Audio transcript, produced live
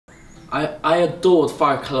I adored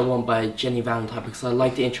Fire Color 1 by Jenny Valentine because I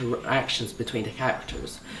liked the interactions between the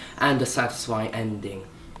characters and the satisfying ending.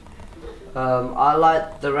 I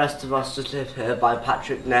liked The Rest of Us Just Live Here by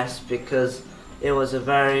Patrick Ness because it was a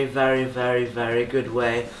very, very, very, very good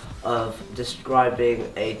way of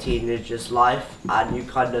describing a teenager's life, and you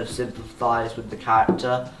kind of sympathise with the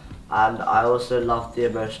character, and I also loved the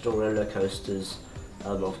emotional roller coasters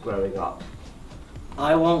of growing up.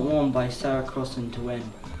 I Want One by Sarah Crossan to win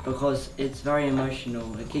because it's very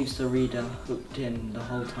emotional. It keeps the reader hooked in the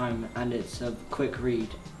whole time and it's a quick read.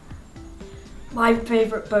 My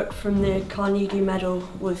favourite book from the Carnegie Medal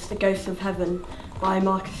was The Ghosts of Heaven by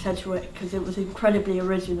Marcus Sedgwick because it was incredibly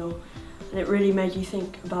original and it really made you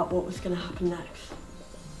think about what was going to happen next.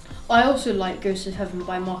 I also like Ghosts of Heaven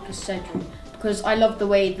by Marcus Sedgwick because I love the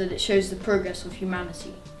way that it shows the progress of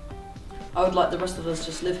humanity. I would like The Rest of Us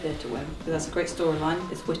Just Live Here to win because that's a great storyline,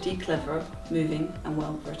 it's witty, clever, moving and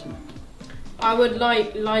well written. I would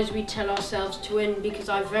like Lies We Tell Ourselves to win because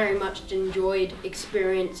I very much enjoyed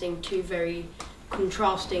experiencing two very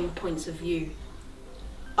contrasting points of view.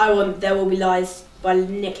 I want There Will Be Lies by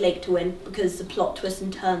Nick Lake to win because the plot twists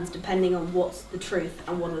and turns depending on what's the truth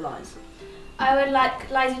and what are lies. I would like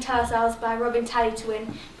Lies We Tell Ourselves by Robin Talley to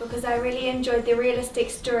win because I really enjoyed the realistic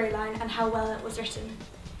storyline and how well it was written.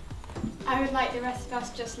 I would like The Rest of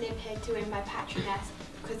Us Just Live Here to win by Patrick Ness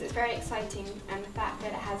because it's very exciting and the fact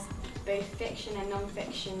that it has both fiction and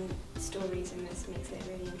non-fiction stories in this makes it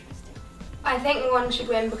really interesting. I think one should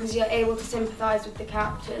win because you're able to sympathise with the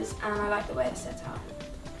characters and I like the way it's set out.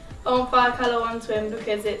 I want Fire Color 1 to win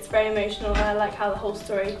because it's very emotional and I like how the whole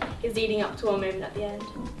story is leading up to one moment at the end.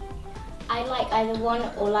 I like either One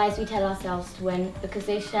or Lies We Tell Ourselves to win because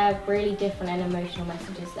they share really different and emotional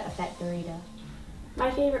messages that affect the reader. My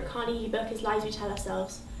favourite Carnegie book is Lies We Tell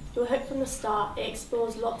Ourselves. You're hooked from the start, it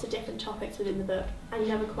explores lots of different topics within the book and you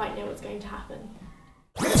never quite know what's going to happen.